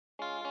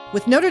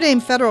With Notre Dame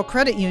Federal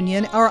Credit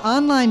Union, our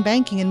online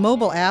banking and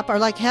mobile app are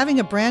like having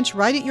a branch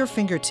right at your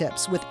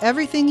fingertips with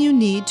everything you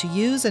need to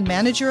use and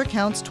manage your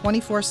accounts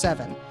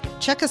 24/7.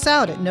 Check us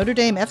out at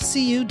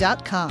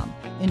NotreDameFCU.com,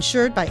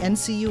 insured by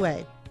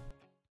NCUA.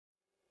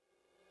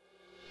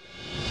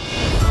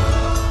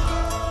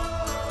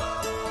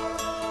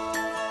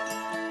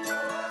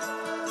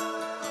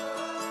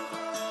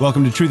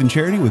 Welcome to Truth and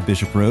Charity with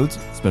Bishop Rhodes.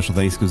 Special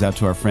thanks goes out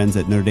to our friends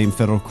at Notre Dame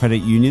Federal Credit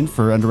Union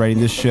for underwriting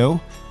this show.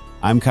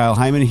 I'm Kyle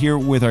Hyman here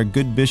with our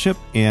good bishop,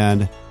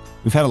 and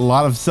we've had a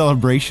lot of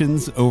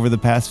celebrations over the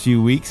past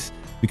few weeks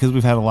because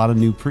we've had a lot of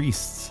new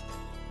priests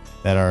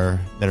that are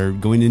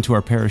going into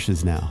our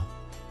parishes now.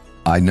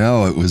 I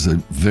know it was a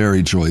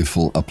very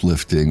joyful,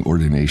 uplifting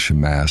Ordination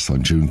Mass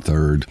on June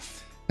 3rd.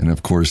 And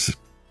of course,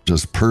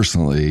 just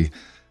personally,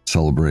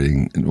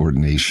 celebrating an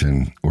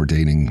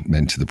ordaining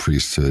men to the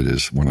priesthood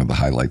is one of the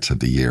highlights of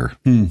the year.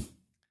 And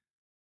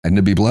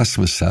to be blessed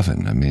with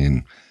 7. I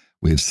mean,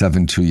 we had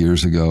 7 2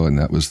 years ago, and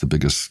that was the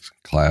biggest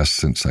class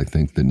since, I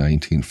think, the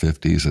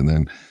 1950s. And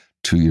then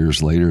 2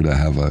 years later to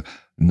have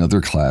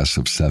another class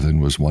of 7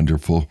 was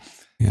wonderful.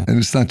 Yeah. And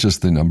it's not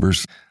just the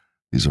numbers.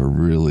 These are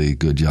really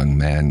good young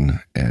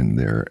men, and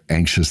they're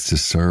anxious to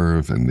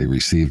serve, and they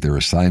receive their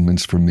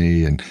assignments from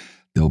me, and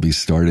they'll be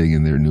starting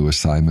in their new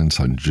assignments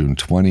on June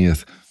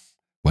 20th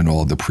when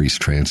all the priest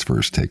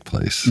transfers take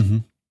place. Mm-hmm.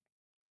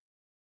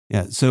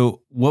 Yeah.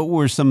 So what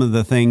were some of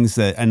the things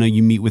that, I know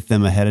you meet with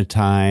them ahead of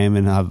time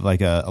and have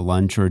like a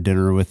lunch or a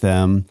dinner with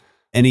them?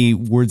 Any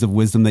words of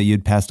wisdom that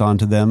you'd passed on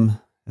to them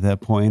at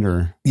that point?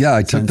 Or yeah,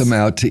 I took them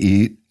out to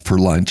eat for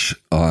lunch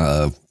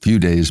a few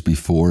days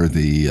before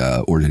the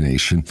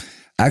ordination.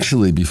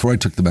 Actually, before I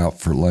took them out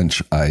for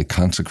lunch, I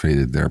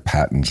consecrated their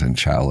patens and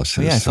chalices.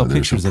 Oh, yeah, I saw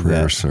pictures of that.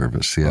 Prayer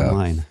service, yeah.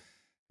 Online.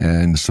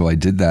 And so I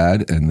did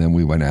that, and then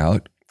we went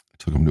out. I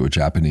took them to a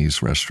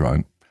Japanese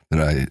restaurant that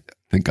I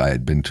think I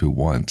had been to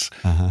once.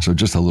 So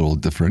just a little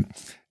different,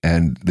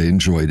 and they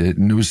enjoyed it.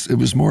 And it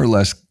was more or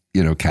less,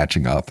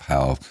 catching up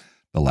how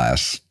the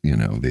last,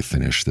 they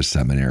finished the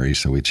seminary.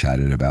 So we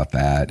chatted about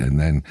that. And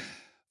then,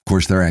 of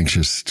course, they're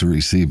anxious to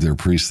receive their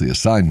priestly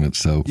assignment.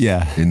 So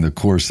in the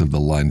course of the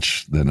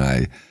lunch, then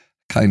I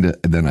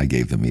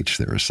gave them each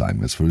their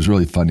assignments. But it was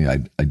really funny.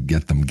 I'd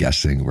get them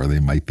guessing where they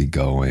might be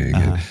going.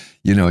 And,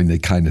 and they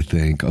kind of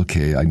think,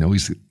 okay, I know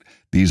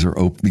these are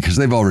open, because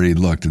they've already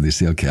looked and they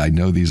say, okay, I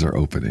know these are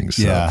openings.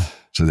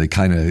 So they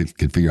kind of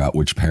could figure out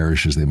which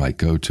parishes they might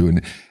go to.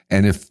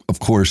 And if,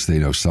 of course, they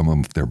know some of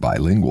them, if they're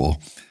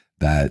bilingual,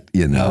 that,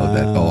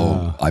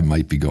 I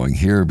might be going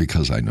here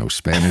because I know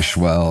Spanish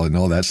well and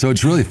all that. So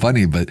it's really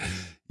funny, but,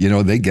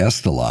 they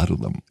guessed a lot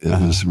of them. It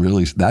was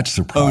really, that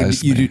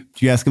surprised me. Did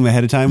you ask them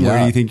ahead of time? Where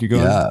do you think you're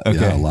going? Yeah,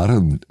 a lot of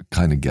them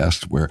kind of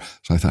guessed where.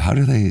 So I thought, how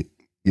do they,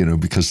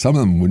 because some of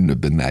them wouldn't have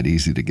been that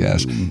easy to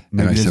guess. And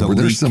I said, were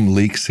there some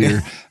leaks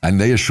here?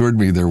 And they assured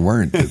me there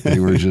weren't, that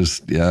they were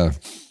just,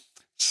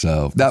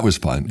 So that was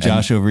fun.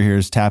 Josh over here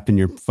is tapping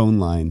your phone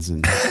lines.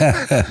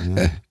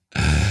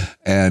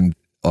 And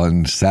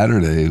on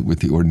Saturday with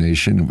the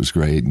ordination, it was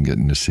great, and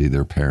getting to see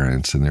their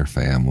parents and their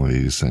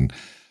families, and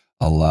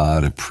a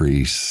lot of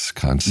priests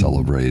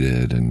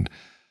concelebrated and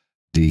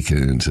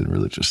deacons and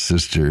religious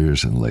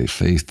sisters and lay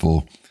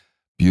faithful,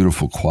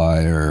 beautiful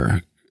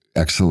choir,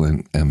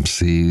 excellent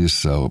MCs.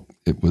 So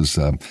it was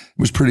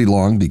pretty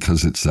long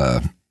because it's,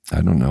 I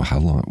don't know how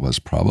long it was.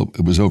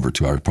 It was over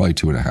 2 hours, probably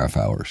 2.5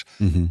 hours,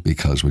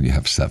 because when you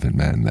have 7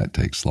 men, that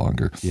takes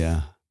longer.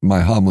 Yeah.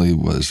 My homily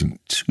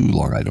wasn't too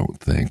long, I don't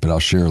think, but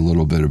I'll share a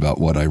little bit about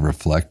what I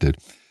reflected.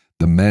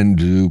 The men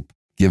do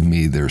give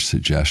me their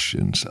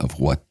suggestions of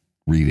what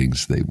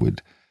readings they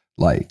would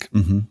like.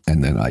 And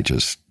then I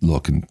just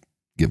look and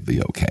give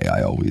the okay.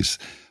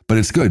 But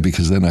it's good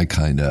because then I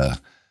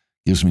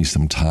gives me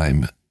some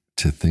time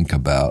to think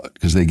about,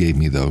 because they gave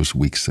me those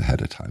weeks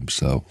ahead of time.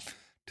 So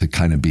to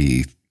kind of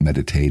be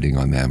meditating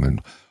on them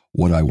and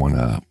what I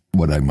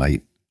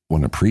might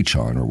want to preach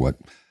on, or what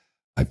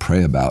I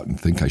pray about and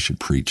think I should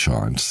preach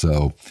on.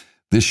 So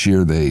this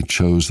year they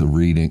chose the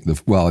reading,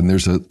 and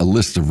there's a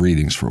list of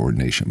readings for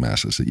ordination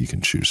masses that you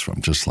can choose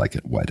from, just like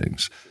at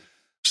weddings.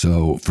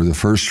 So for the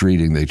first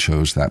reading, they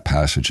chose that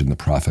passage in the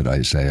prophet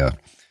Isaiah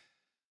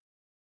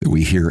that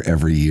we hear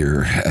every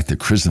year at the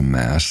Chrism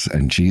Mass,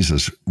 and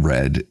Jesus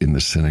read in the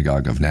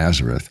synagogue of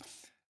Nazareth,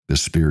 "The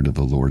Spirit of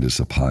the Lord is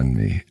upon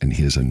me, and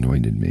he has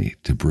anointed me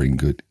to bring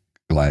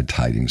glad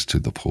tidings to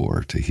the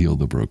poor, to heal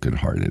the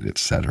brokenhearted,"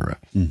 etc.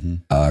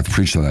 I've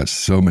preached on that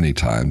so many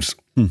times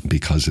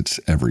because it's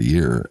every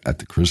year at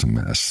the Chrism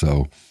Mass.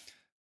 So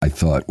I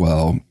thought,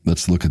 well,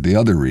 let's look at the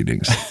other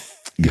readings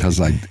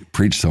because I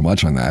preached so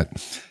much on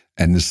that.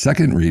 And the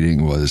second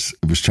reading was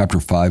chapter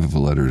 5 of the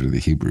letter to the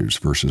Hebrews,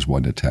 verses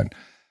 1 to 10.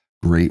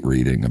 Great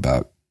reading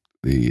about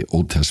the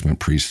Old Testament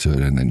priesthood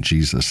and then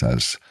Jesus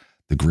as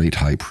the great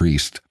high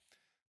priest.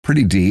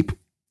 Pretty deep,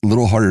 a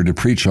little harder to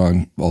preach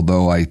on,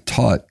 although I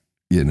taught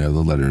the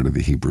letter to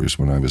the Hebrews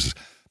when I was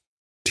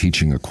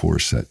teaching a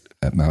course at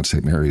Mount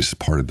St. Mary's,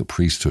 part of the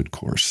priesthood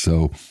course.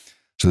 So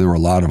there were a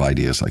lot of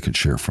ideas I could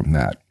share from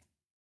that.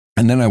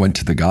 And then I went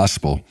to the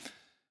gospel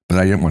But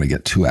I didn't want to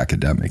get too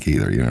academic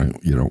either. You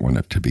don't want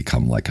it to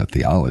become like a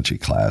theology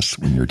class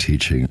when you're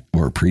teaching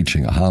or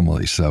preaching a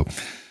homily.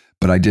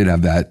 But I did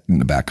have that in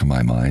the back of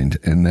my mind.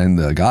 And then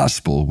the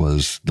gospel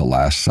was the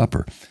Last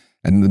Supper.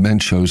 And the men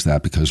chose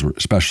that because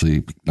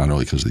especially not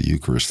only because the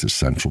Eucharist is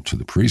central to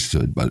the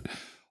priesthood, but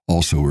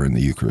also we're in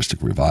the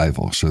Eucharistic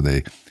revival. So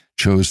they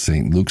chose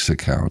St. Luke's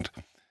account.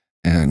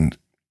 And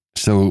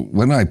so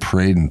when I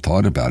prayed and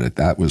thought about it,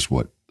 that was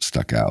what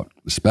stuck out,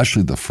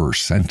 especially the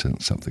first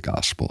sentence of the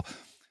gospel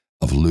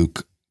of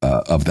Luke,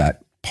 of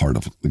that part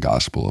of the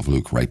Gospel of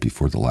Luke right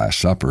before the Last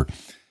Supper,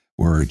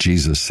 where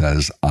Jesus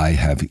says, I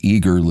have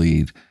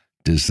eagerly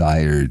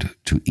desired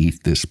to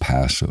eat this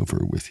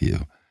Passover with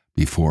you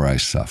before I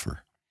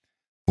suffer.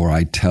 For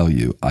I tell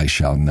you, I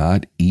shall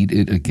not eat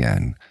it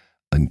again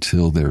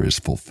until there is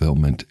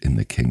fulfillment in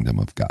the kingdom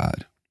of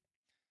God.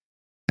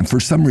 And for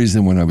some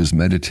reason, when I was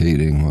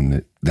meditating on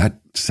it,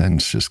 that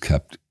sentence just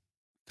kept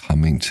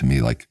coming to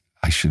me like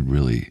I should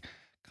really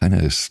kind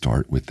of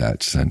start with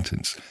that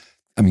sentence.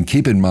 I mean,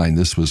 keep in mind,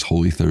 this was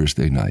Holy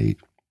Thursday night,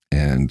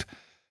 and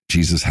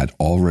Jesus had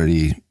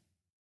already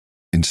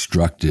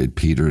instructed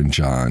Peter and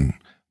John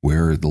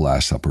where the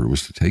Last Supper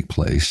was to take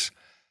place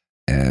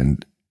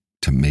and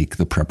to make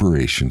the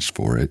preparations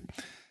for it.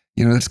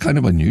 That's kind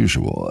of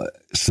unusual.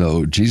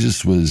 So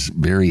Jesus was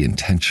very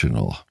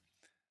intentional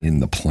in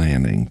the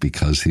planning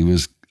because he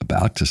was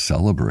about to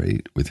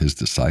celebrate with his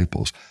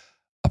disciples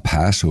a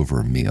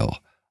Passover meal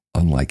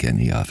unlike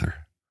any other.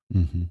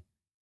 Mm-hmm.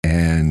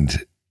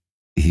 And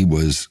he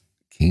was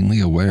keenly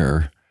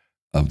aware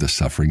of the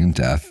suffering and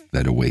death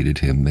that awaited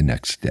him the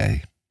next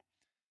day.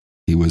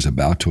 He was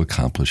about to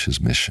accomplish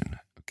his mission,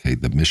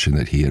 the mission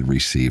that he had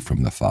received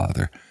from the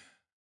Father,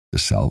 the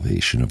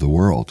salvation of the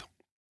world.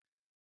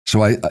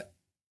 So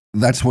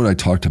that's what I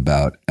talked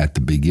about at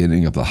the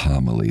beginning of the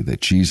homily,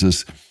 that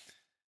Jesus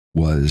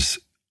was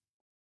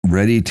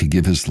ready to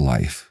give his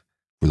life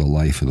for the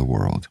life of the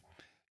world.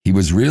 He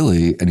was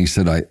really, and he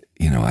said,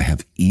 I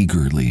have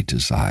eagerly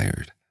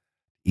desired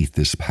eat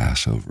this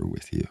Passover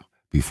with you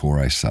before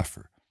I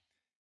suffer.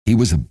 He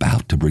was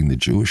about to bring the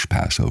Jewish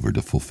Passover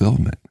to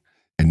fulfillment.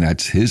 And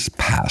that's his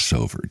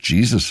Passover,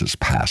 Jesus's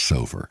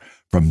Passover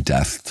from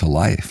death to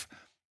life,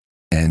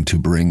 and to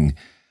bring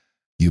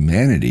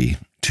humanity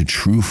to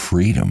true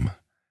freedom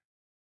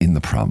in the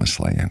promised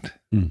land,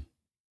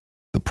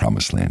 the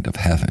promised land of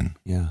heaven.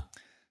 Yeah.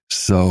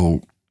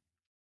 So,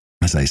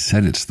 as I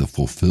said, it's the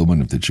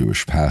fulfillment of the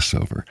Jewish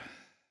Passover.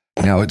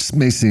 Now, it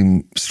may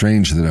seem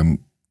strange that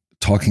I'm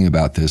talking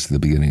about this at the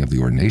beginning of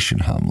the ordination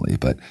homily,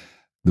 but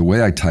the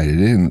way I tied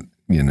it in,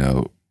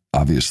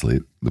 obviously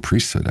the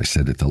priesthood, I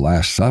said at the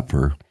Last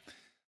Supper,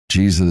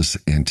 Jesus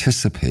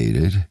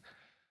anticipated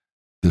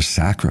the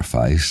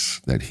sacrifice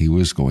that he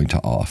was going to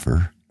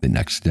offer the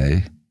next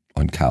day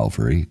on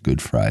Calvary, Good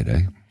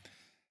Friday,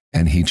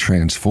 and he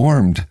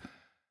transformed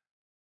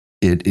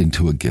it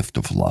into a gift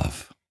of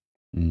love.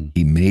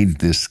 He made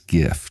this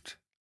gift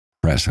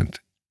present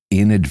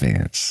in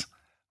advance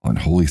on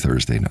Holy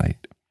Thursday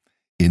night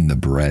in the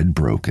bread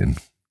broken,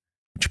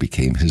 which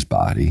became his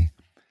body,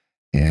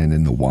 and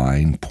in the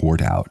wine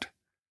poured out,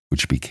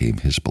 which became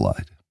his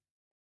blood.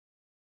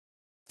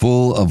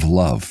 Full of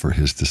love for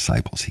his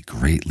disciples, he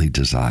greatly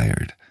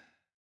desired.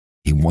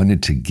 He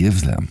wanted to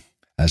give them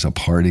as a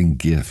parting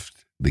gift,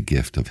 the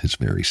gift of his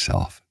very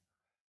self,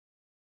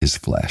 his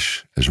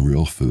flesh as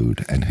real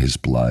food and his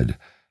blood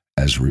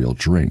as real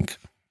drink.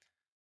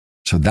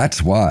 So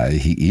that's why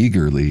he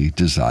eagerly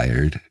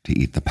desired to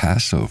eat the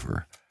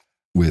Passover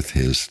with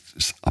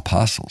his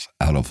apostles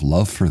out of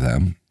love for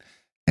them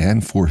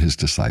and for his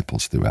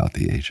disciples throughout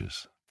the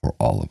ages, for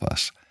all of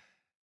us.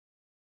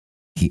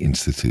 He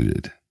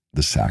instituted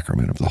the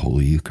sacrament of the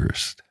Holy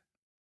Eucharist.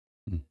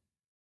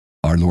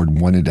 Our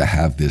Lord wanted to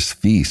have this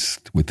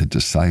feast with the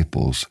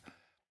disciples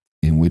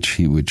in which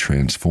he would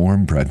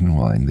transform bread and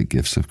wine, the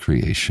gifts of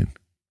creation,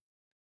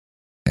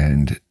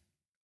 and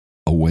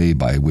a way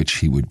by which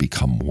he would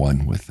become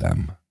one with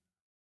them.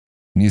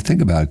 When you think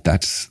about it,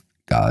 that's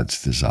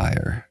God's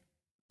desire,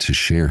 to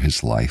share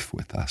his life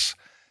with us,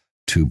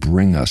 to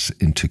bring us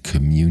into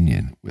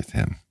communion with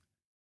him.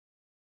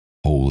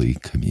 Holy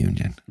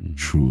communion,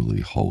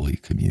 truly holy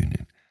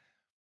communion,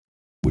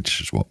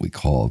 which is what we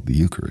call the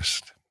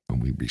Eucharist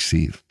when we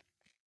receive.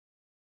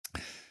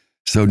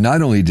 So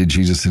not only did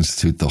Jesus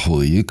institute the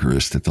Holy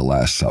Eucharist at the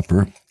Last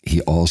Supper,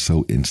 he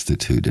also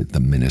instituted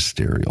the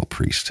ministerial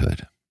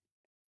priesthood.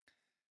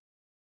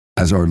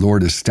 As our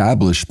Lord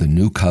established the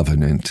new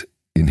covenant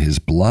in his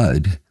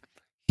blood,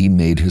 he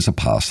made his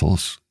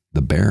apostles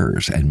the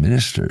bearers and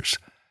ministers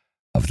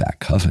of that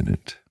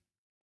covenant.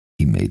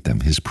 He made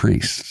them his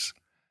priests,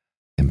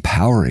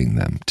 empowering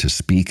them to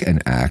speak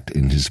and act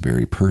in his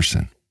very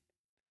person.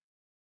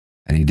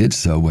 And he did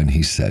so when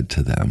he said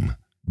to them,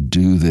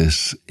 "Do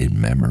this in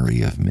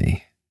memory of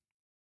me."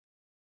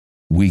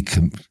 We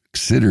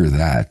consider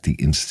that the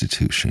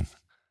institution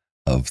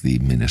of the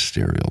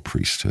ministerial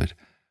priesthood.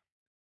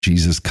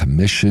 Jesus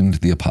commissioned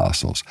the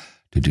apostles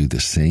to do the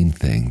same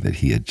thing that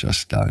he had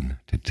just done,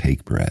 to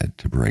take bread,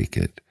 to break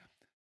it,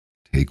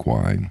 take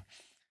wine,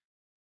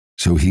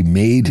 So he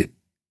made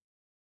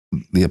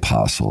the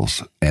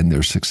apostles and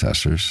their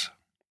successors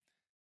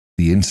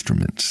the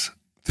instruments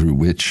through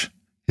which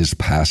his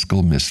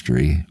paschal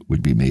mystery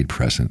would be made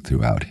present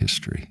throughout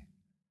history,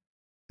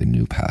 the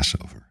new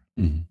Passover.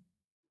 Mm-hmm.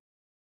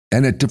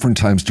 And at different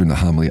times during the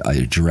homily, I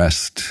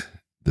addressed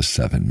the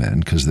 7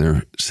 men because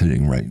they're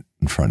sitting right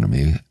in front of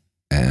me,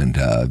 and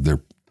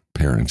their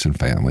parents and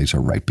families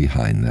are right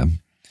behind them.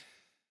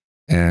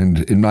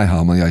 And in my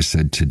homily, I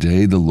said,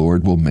 today the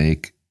Lord will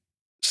make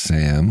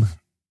Sam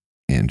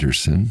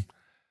Anderson,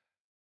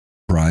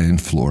 Brian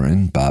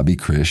Florin, Bobby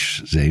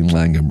Krish, Zane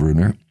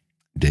Langenbrunner,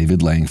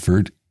 David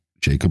Langford,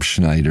 Jacob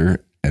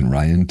Schneider, and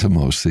Ryan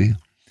Tomosi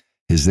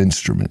his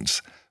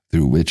instruments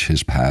through which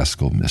his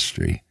paschal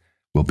mystery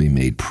will be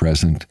made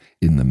present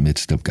in the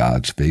midst of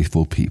God's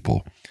faithful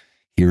people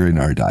here in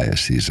our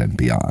diocese and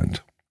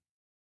beyond,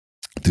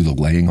 through the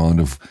laying on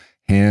of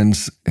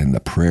hands and the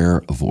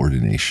prayer of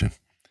ordination.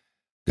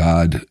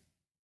 God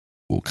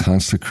will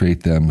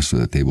consecrate them so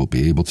that they will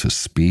be able to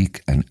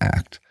speak and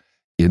act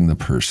in the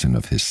person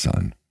of his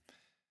Son.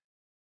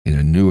 In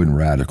a new and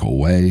radical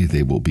way,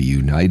 they will be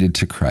united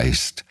to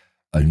Christ.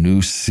 A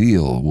new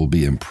seal will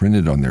be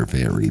imprinted on their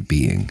very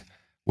being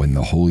when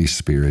the Holy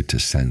Spirit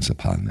descends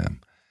upon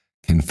them,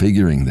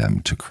 configuring them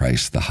to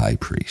Christ the high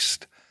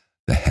priest,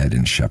 the head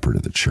and shepherd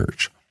of the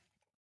church.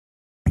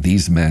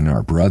 These men,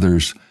 our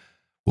brothers,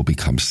 will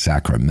become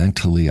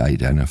sacramentally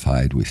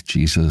identified with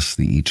Jesus,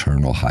 the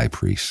eternal high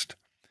priest.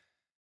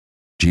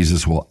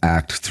 Jesus will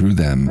act through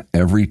them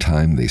every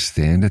time they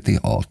stand at the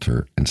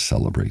altar and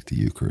celebrate the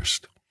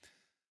Eucharist.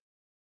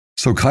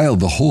 So, Kyle,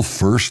 the whole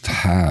first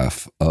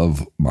half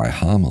of my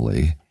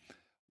homily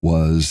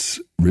was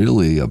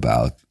really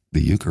about the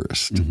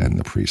Eucharist and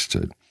the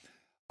priesthood.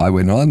 I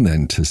went on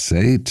then to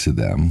say to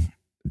them,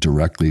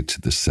 directly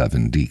to the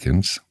 7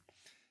 deacons,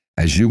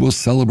 as you will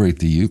celebrate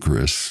the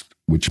Eucharist,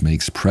 which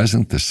makes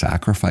present the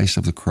sacrifice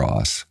of the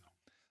cross,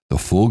 the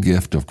full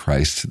gift of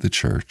Christ to the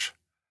church,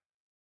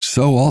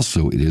 so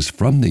also it is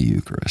from the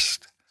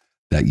Eucharist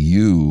that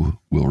you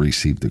will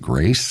receive the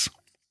grace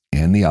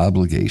and the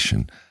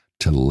obligation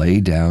to lay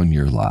down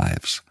your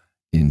lives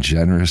in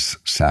generous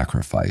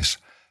sacrifice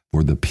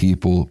for the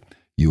people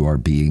you are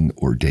being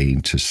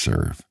ordained to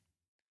serve.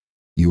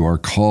 You are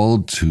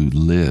called to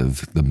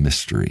live the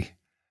mystery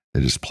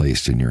that is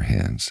placed in your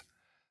hands,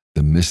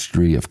 the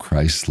mystery of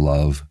Christ's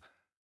love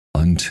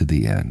unto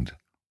the end,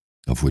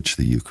 of which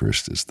the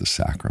Eucharist is the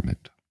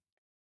sacrament.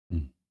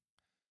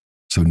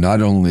 So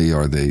not only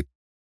are they,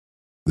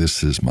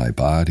 this is my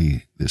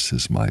body, this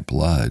is my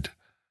blood,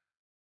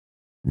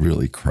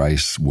 really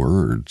Christ's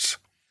words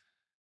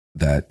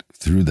that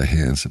through the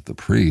hands of the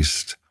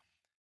priest,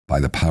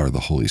 by the power of the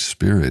Holy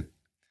Spirit,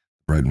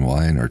 bread and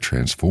wine are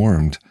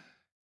transformed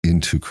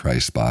into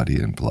Christ's body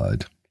and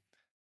blood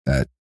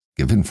that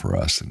given for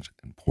us and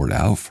poured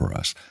out for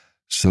us.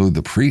 So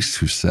the priest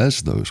who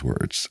says those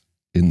words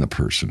in the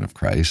person of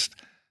Christ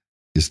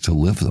is to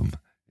live them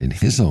in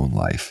his own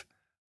life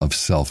of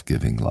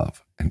self-giving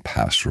love and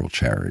pastoral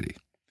charity,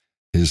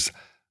 his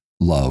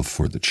love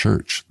for the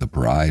church, the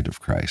bride of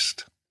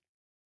Christ.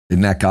 In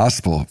that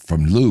gospel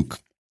from Luke,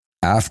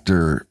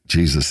 after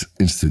Jesus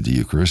instituted the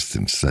Eucharist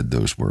and said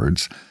those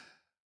words,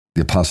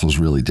 the apostles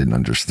really didn't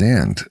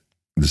understand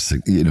this.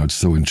 You know, it's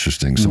so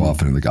interesting. So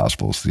often in the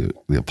Gospels,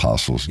 the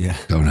apostles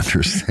don't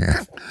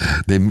understand.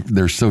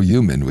 They're so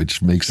human,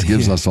 which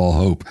gives us all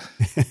hope.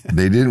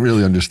 They didn't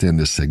really understand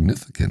the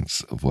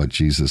significance of what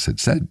Jesus had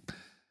said,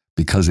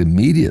 because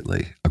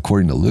immediately,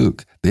 according to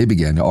Luke, they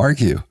began to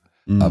argue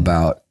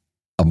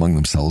among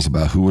themselves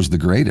about who was the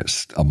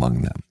greatest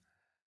among them.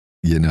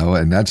 You know,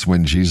 and that's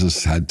when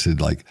Jesus had to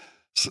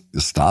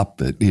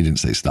stop it. He didn't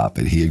say stop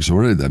it. He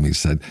exhorted them. He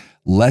said,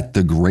 let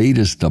the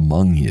greatest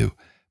among you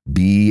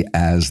be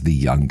as the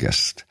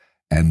youngest,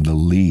 and the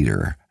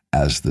leader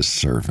as the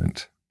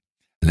servant.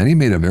 And then he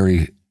made a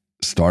very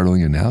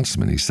startling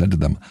announcement. He said to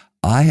them,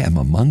 I am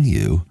among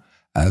you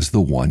as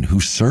the one who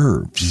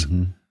serves.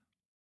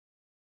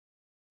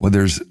 Well,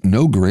 there's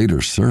no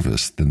greater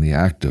service than the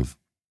act of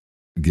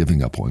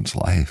giving up one's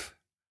life,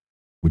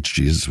 which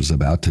Jesus was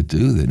about to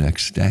do the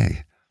next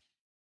day.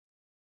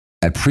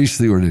 At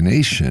priestly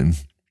ordination,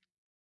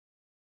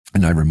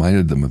 and I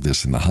reminded them of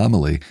this in the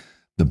homily,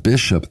 the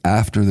bishop,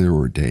 after they're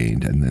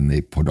ordained, and then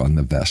they put on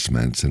the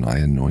vestments, and I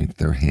anoint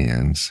their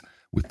hands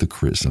with the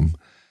chrism,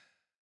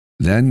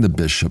 then the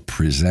bishop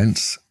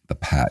presents the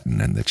paten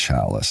and the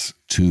chalice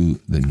to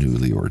the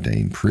newly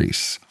ordained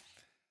priests,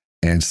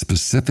 and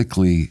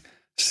specifically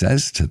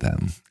says to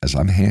them, as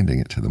I'm handing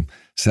it to them,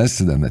 says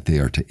to them that they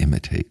are to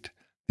imitate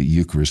the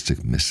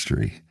Eucharistic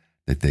mystery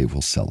that they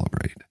will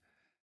celebrate,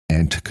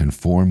 and to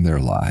conform their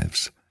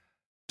lives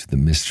to the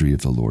mystery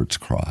of the Lord's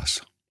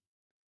cross.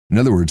 In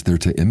other words, they're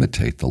to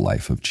imitate the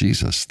life of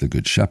Jesus, the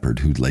Good Shepherd,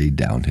 who laid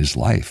down his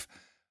life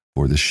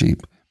for the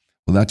sheep.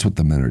 Well, that's what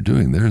the men are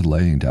doing. They're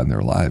laying down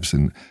their lives.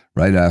 And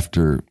right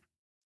after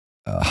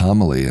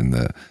homily, and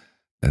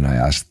I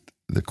asked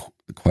the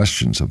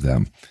questions of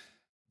them,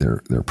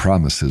 their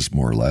promises,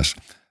 more or less,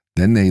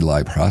 then they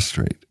lie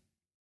prostrate.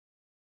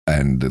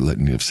 And the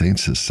Litany of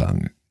Saints is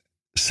sung.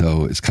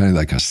 So it's kind of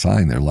like a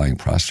sign they're lying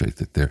prostrate,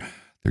 that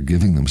they're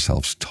giving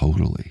themselves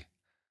totally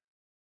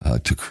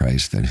to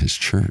Christ and his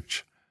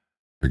church.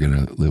 They're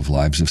going to live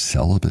lives of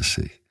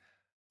celibacy.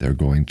 They're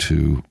going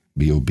to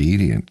be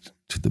obedient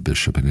to the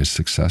bishop and his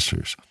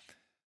successors.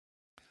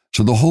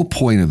 So the whole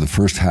point of the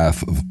first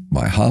half of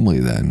my homily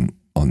then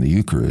on the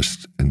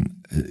Eucharist and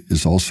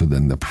is also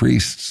then the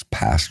priest's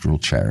pastoral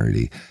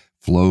charity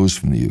flows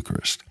from the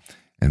Eucharist.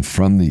 And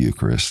from the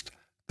Eucharist,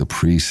 the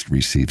priest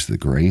receives the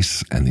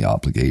grace and the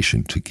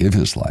obligation to give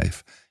his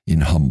life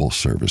in humble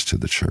service to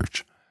the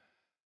church.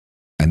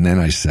 And then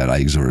I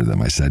exhorted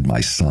them, I said, my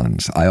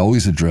sons. I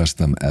always address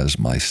them as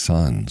my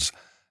sons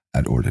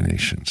at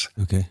ordinations.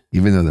 Okay.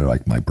 Even though they're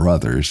like my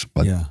brothers,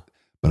 but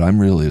I'm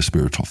really a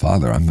spiritual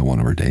father. I'm the one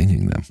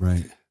ordaining them.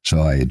 Right.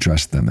 So I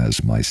addressed them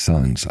as my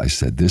sons. I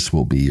said, this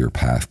will be your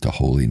path to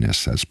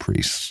holiness as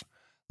priests,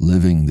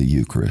 living the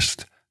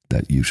Eucharist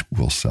that you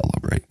will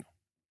celebrate.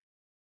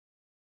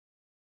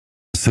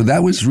 So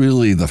that was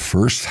really the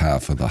first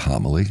half of the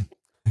homily.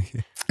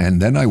 Okay.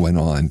 And then I went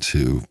on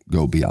to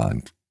go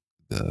beyond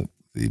the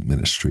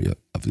ministry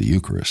of the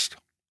Eucharist.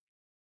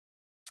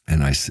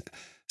 And I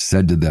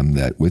said to them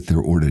that with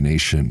their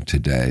ordination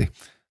today,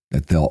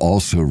 that they'll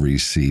also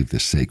receive the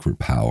sacred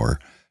power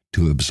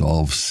to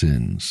absolve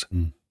sins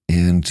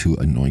and to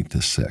anoint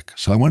the sick.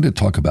 So I wanted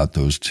to talk about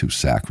those two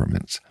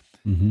sacraments.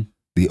 Mm-hmm.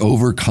 The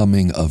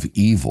overcoming of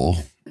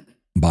evil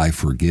by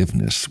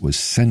forgiveness was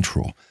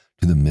central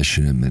to the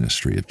mission and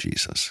ministry of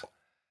Jesus.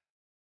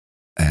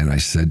 And I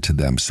said to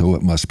them, so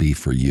it must be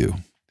for you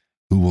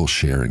who will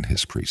share in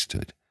his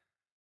priesthood.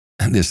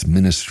 And this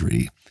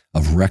ministry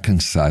of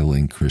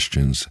reconciling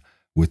Christians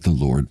with the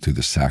Lord through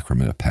the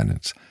sacrament of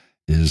penance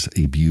is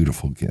a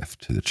beautiful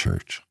gift to the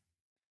church.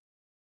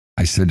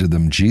 I said to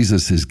them,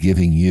 Jesus is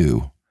giving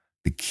you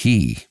the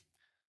key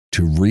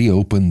to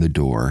reopen the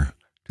door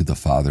to the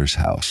Father's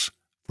house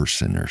for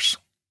sinners.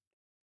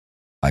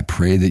 I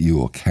pray that you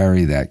will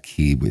carry that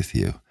key with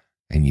you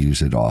and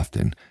use it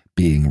often,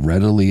 being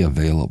readily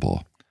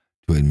available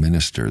to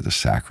administer the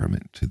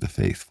sacrament to the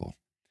faithful.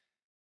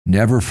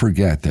 Never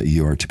forget that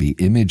you are to be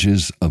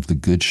images of the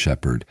Good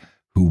Shepherd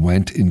who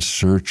went in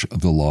search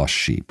of the lost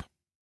sheep.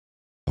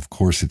 Of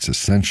course, it's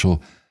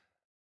essential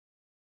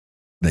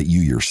that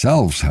you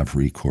yourselves have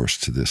recourse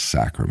to this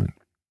sacrament.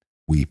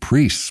 We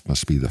priests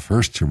must be the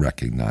first to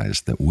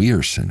recognize that we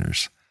are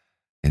sinners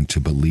and to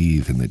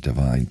believe in the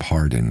divine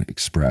pardon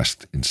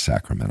expressed in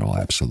sacramental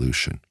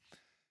absolution.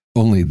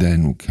 Only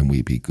then can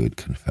we be good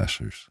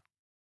confessors.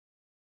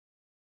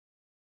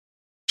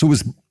 So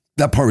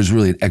that part was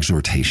really an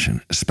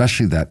exhortation,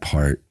 especially that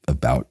part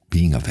about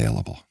being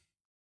available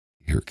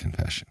to hear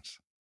confessions.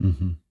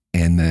 Mm-hmm.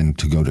 And then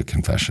to go to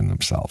confession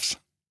themselves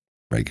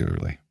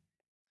regularly.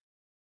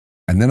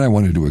 And then I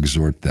wanted to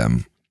exhort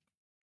them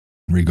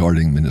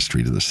regarding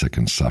ministry to the sick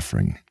and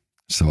suffering.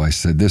 So I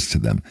said this to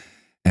them,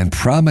 and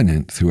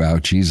prominent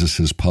throughout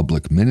Jesus's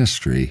public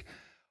ministry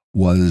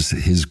was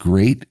his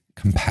great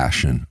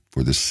compassion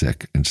for the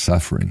sick and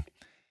suffering.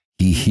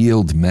 He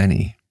healed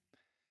many.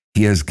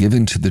 He has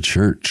given to the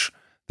church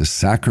the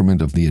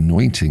sacrament of the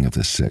anointing of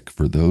the sick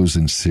for those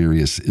in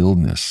serious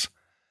illness,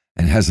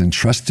 and has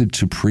entrusted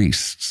to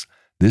priests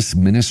this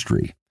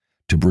ministry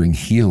to bring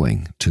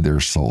healing to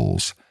their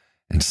souls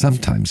and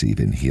sometimes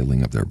even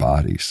healing of their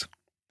bodies.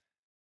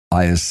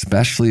 I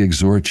especially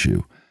exhort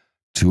you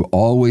to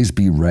always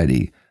be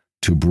ready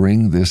to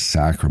bring this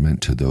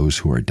sacrament to those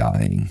who are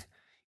dying,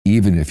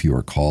 even if you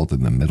are called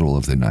in the middle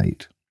of the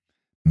night.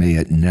 May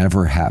it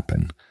never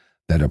happen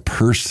that a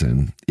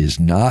person is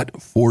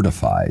not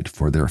fortified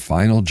for their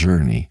final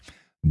journey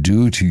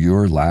due to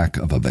your lack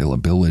of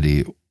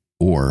availability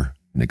or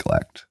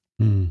neglect.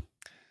 Mm.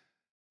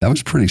 That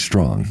was pretty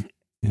strong.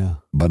 Yeah.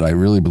 But I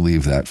really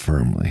believe that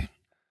firmly.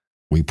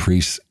 We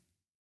priests,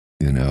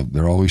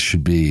 there always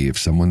should be, if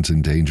someone's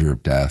in danger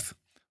of death,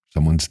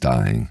 someone's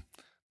dying,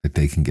 that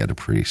they can get a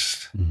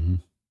priest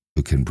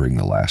who can bring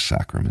the last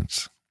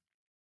sacraments.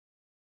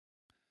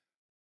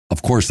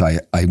 Of course, I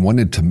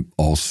wanted to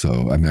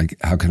also,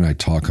 how can I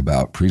talk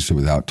about priesthood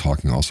without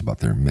talking also about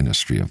their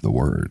ministry of the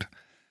word?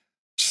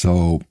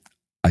 So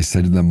I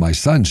said to them, my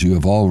sons, you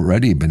have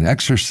already been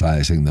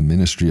exercising the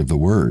ministry of the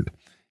word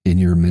in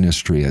your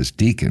ministry as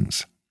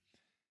deacons.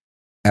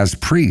 As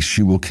priests,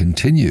 you will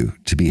continue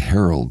to be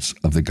heralds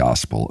of the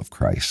gospel of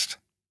Christ.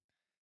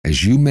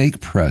 As you make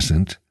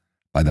present,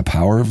 by the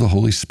power of the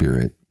Holy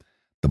Spirit,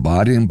 the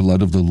body and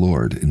blood of the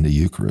Lord in the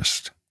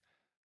Eucharist,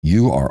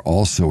 you are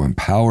also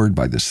empowered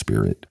by the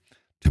Spirit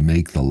to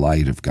make the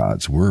light of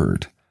God's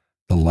word,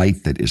 the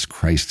light that is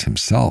Christ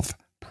himself,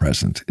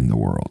 present in the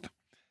world.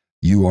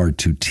 You are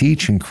to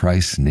teach in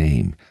Christ's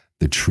name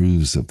the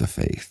truths of the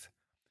faith.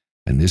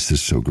 And this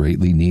is so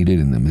greatly needed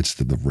in the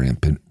midst of the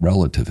rampant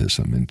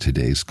relativism in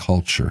today's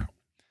culture.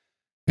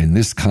 In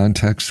this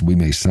context, we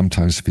may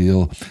sometimes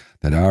feel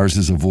that ours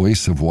is a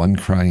voice of one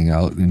crying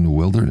out in the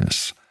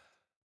wilderness,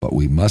 but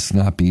we must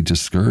not be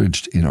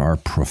discouraged in our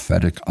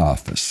prophetic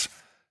office,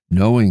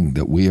 knowing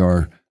that we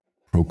are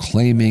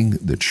proclaiming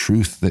the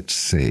truth that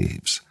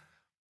saves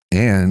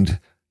and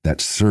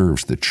that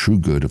serves the true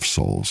good of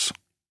souls.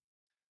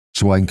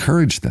 So I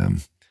encourage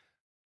them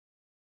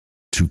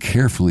to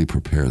carefully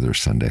prepare their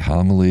Sunday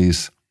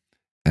homilies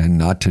and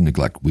not to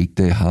neglect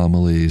weekday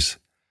homilies,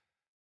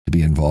 to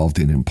be involved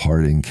in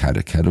imparting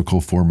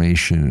catechetical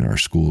formation in our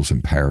schools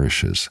and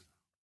parishes.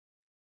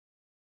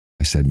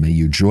 I said, may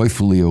you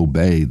joyfully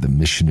obey the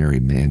missionary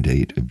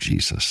mandate of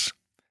Jesus.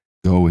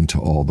 Go into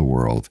all the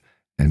world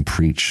and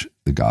preach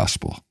the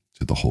gospel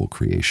to the whole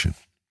creation.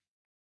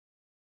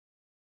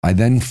 I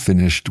then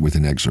finished with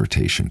an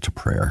exhortation to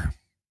prayer.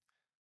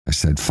 I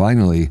said,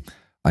 finally,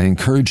 I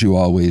encourage you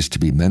always to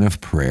be men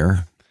of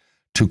prayer,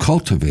 to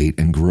cultivate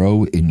and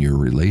grow in your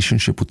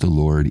relationship with the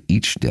Lord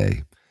each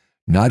day,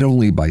 not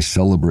only by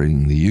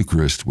celebrating the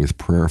Eucharist with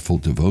prayerful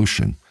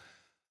devotion,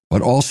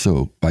 but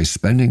also by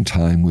spending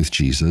time with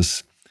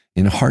Jesus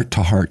in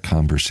heart-to-heart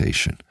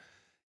conversation,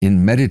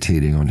 in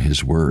meditating on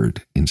his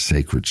word in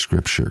sacred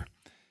scripture,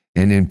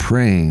 and in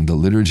praying the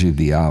Liturgy of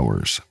the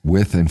Hours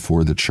with and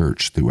for the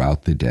Church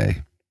throughout the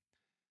day.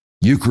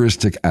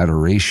 Eucharistic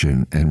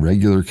adoration and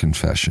regular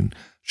confession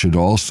should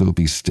also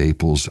be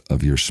staples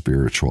of your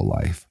spiritual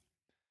life.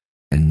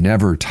 And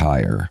never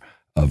tire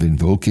of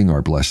invoking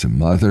our Blessed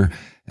Mother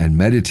and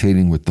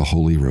meditating with the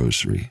Holy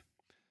Rosary.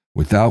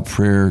 Without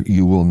prayer,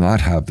 you will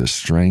not have the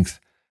strength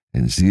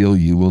and zeal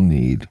you will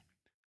need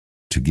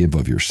to give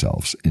of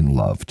yourselves in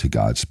love to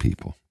God's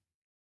people.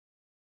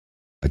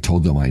 I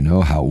told them I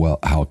know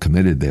how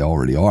committed they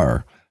already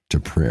are to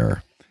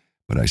prayer,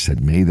 but I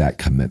said, may that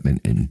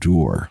commitment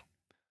endure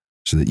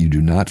so that you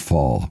do not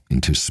fall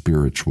into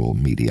spiritual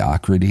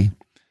mediocrity,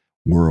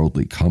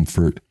 worldly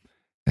comfort,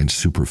 and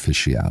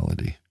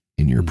superficiality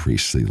in your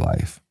priestly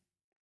life.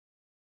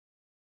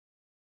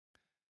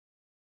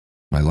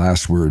 My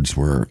last words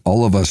were,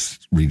 all of us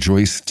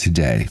rejoice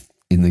today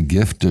in the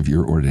gift of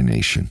your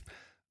ordination,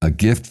 a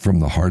gift from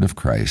the heart of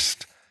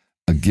Christ,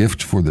 a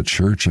gift for the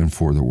Church and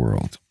for the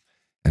world.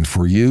 And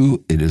for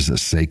you, it is a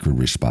sacred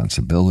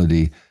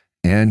responsibility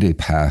and a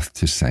path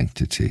to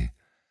sanctity.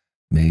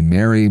 May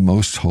Mary,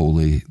 most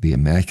holy, the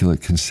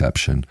Immaculate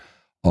Conception,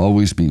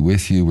 always be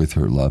with you with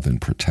her love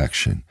and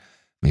protection.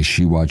 May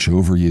she watch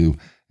over you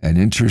and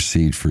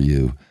intercede for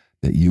you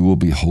that you will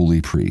be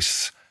holy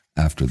priests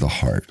after the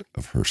heart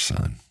of her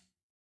Son.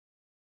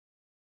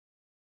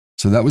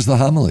 So that was the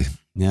homily.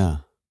 Yeah.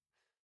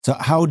 So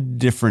how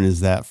different is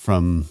that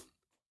from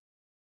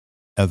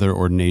other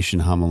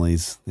ordination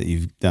homilies that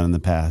you've done in the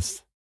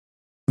past?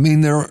 I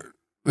mean,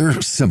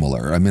 they're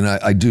similar. I mean,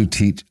 I do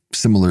teach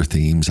similar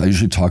themes. I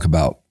usually talk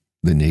about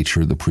the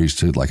nature of the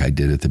priesthood like I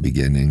did at the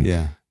beginning.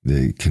 Yeah.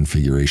 The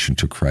configuration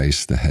to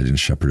Christ, the head and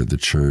shepherd of the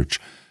Church,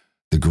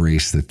 the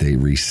grace that they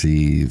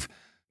receive,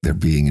 their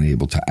being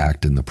able to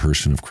act in the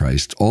person of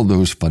Christ. All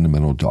those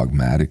fundamental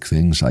dogmatic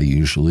things I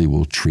usually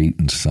will treat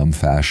in some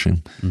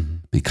fashion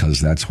because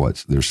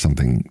there's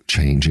something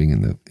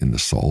changing in the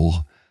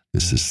soul.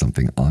 This is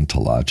something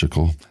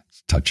ontological,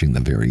 it's touching the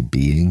very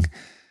being.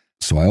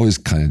 So I always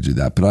kind of do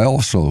that. But I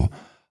also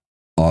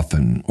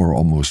often or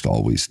almost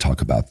always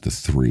talk about the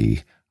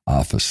three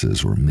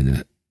offices or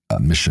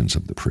missions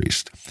of the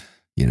priest,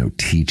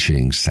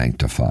 teaching,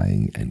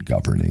 sanctifying, and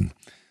governing.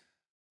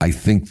 I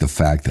think the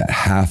fact that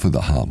half of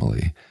the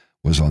homily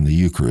was on the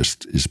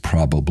Eucharist is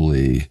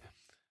probably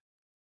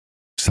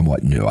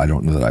somewhat new. I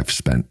don't know that I've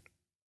spent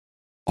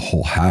a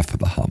whole half of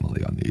the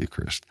homily on the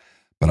Eucharist,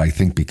 but I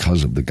think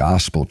because of the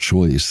gospel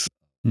choice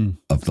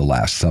of the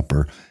Last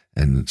Supper,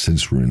 and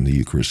since we're in the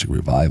Eucharistic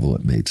revival,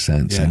 it made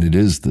sense. Yeah. And it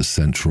is the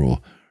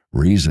central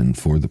reason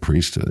for the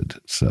priesthood.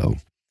 So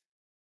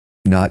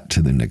not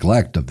to the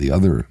neglect of the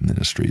other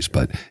ministries,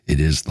 but it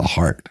is the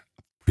heart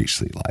of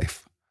priestly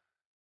life.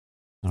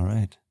 All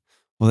right.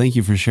 Well, thank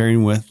you for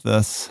sharing with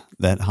us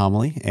that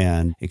homily,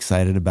 and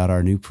excited about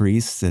our new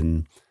priests.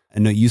 And I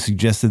know you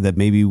suggested that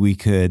maybe we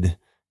could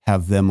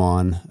have them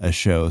on a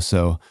show.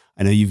 So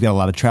I know you've got a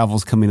lot of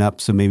travels coming up.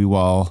 So maybe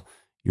while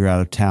you're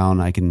out of town,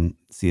 I can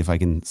see if I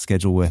can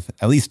schedule with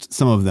at least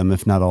some of them,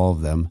 if not all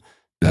of them.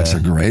 That's a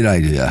great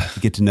idea. To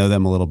get to know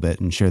them a little bit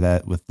and share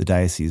that with the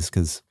diocese,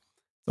 because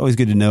it's always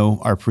good to know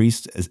our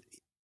priests,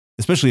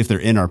 especially if they're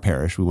in our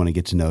parish. We want to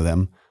get to know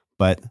them.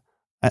 But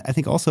I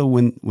think also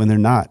when they're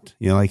not,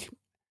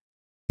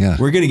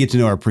 we're going to get to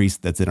know our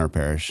priest that's in our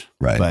parish.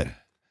 Right. But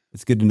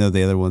it's good to know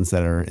the other ones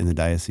that are in the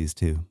diocese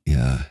too.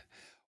 Yeah.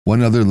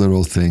 One other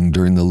little thing,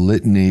 during the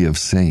Litany of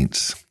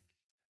Saints,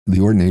 the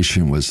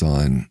ordination was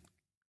on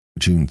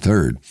June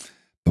 3rd,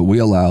 but we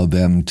allow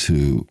them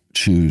to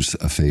choose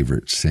a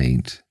favorite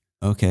saint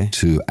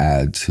to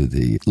add to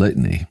the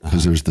litany,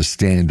 because there's the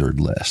standard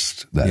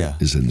list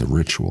that is in the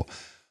ritual.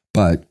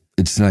 But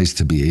it's nice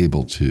to be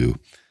able to,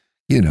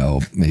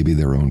 maybe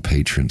their own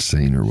patron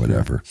saint or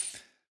whatever.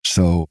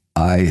 So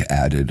I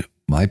added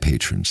my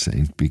patron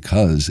saint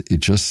because it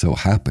just so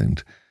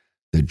happened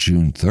that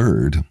June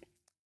 3rd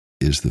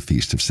is the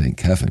feast of St.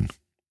 Kevin.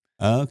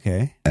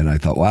 Okay. And I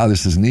thought, wow,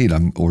 this is neat.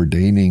 I'm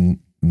ordaining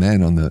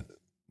men on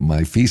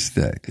my feast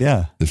day.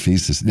 Yeah. The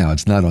feast is, now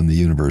it's not on the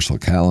universal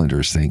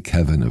calendar, St.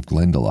 Kevin of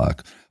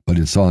Glendalough, but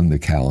it's on the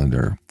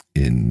calendar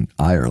in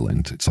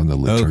Ireland. It's on the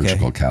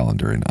liturgical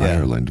calendar in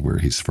Ireland, where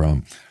he's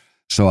from.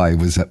 So I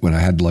was when I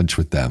had lunch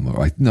with them,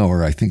 or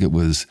I think it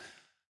was,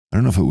 I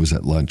don't know if it was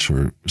at lunch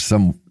or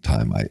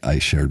sometime I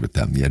shared with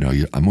them,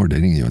 I'm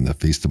ordaining you on the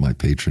feast of my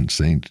patron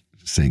saint,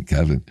 St.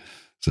 Kevin.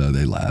 So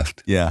they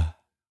laughed. Yeah.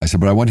 I said,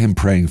 but I want him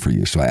praying for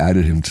you. So I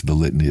added him to the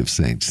litany of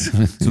saints.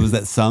 So was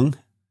that sung?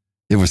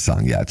 It was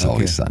sung. Yeah. It's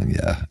always sung.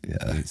 Yeah.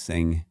 It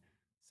sang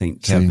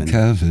St. Kevin. St.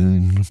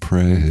 Kevin,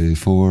 pray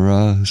for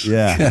us.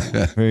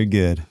 Yeah. Very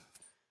good.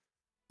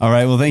 All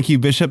right. Well, thank you,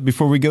 Bishop.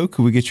 Before we go,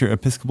 could we get your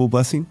Episcopal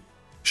blessing?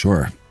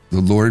 Sure. The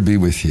Lord be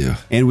with you.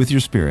 And with your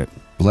spirit.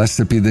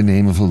 Blessed be the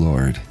name of the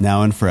Lord.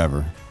 Now and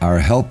forever. Our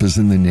help is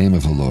in the name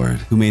of the Lord.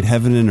 Who made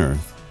heaven and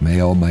earth. May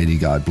Almighty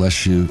God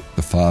bless you,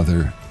 the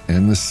Father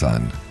and the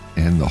Son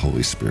and the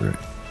Holy Spirit.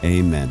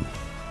 Amen.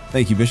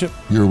 Thank you, Bishop.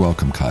 You're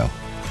welcome, Kyle.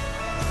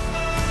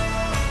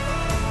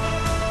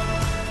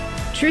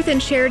 Truth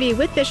and Charity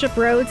with Bishop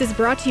Rhodes is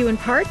brought to you in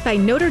part by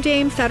Notre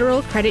Dame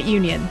Federal Credit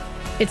Union.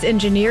 It's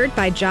engineered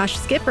by Josh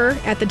Skipper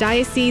at the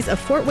Diocese of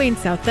Fort Wayne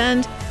South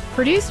Bend,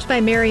 produced by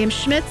Miriam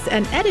Schmitz,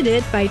 and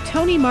edited by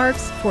Tony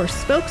Marks for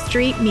Spoke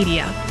Street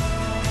Media.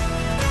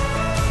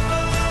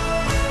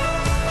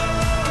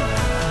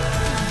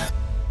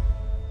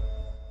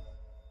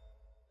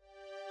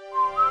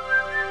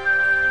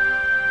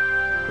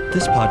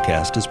 This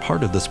podcast is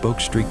part of the Spoke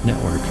Street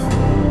Network.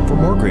 For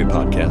more great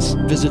podcasts,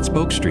 visit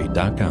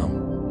spokestreet.com.